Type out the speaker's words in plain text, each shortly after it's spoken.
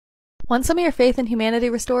Want some of your faith in humanity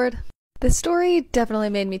restored? This story definitely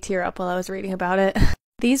made me tear up while I was reading about it.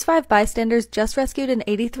 These 5 bystanders just rescued an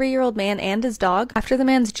 83-year-old man and his dog after the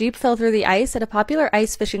man's Jeep fell through the ice at a popular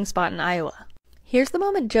ice fishing spot in Iowa. Here's the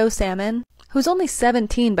moment Joe Salmon, who's only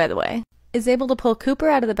 17 by the way, is able to pull Cooper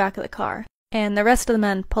out of the back of the car, and the rest of the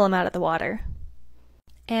men pull him out of the water.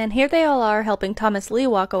 And here they all are helping Thomas Lee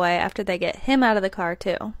walk away after they get him out of the car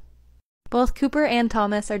too. Both Cooper and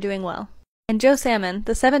Thomas are doing well. And Joe Salmon,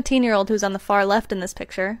 the 17-year-old who's on the far left in this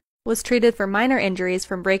picture, was treated for minor injuries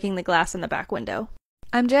from breaking the glass in the back window.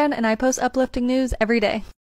 I'm Jen, and I post uplifting news every day.